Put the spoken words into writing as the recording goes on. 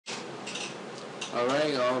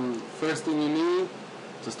Alright, first thing you need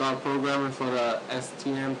to start programming for the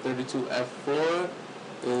STM32F4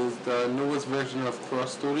 is the newest version of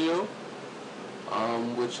CrossStudio,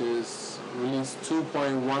 which is release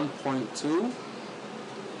 2.1.2.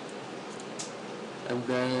 And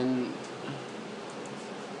then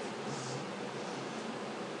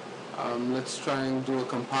let's try and do a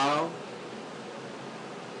compile.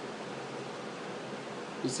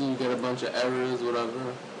 You see you get a bunch of errors,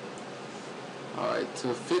 whatever. Alright,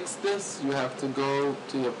 to fix this, you have to go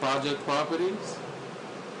to your project properties.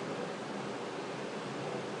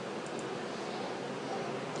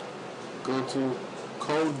 Go to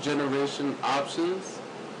code generation options.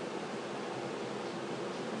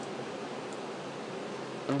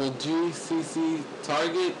 Under GCC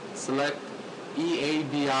target, select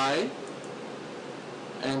EABI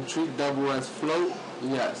and treat double as float,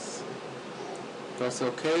 yes. Press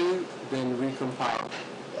OK, then recompile.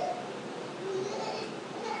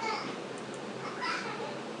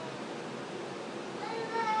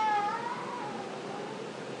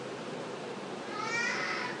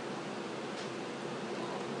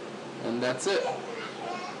 And that's it.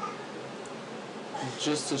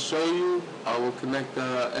 Just to show you, I will connect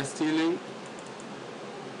the ST-Link,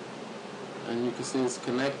 and you can see it's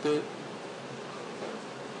connected,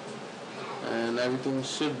 and everything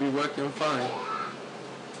should be working fine.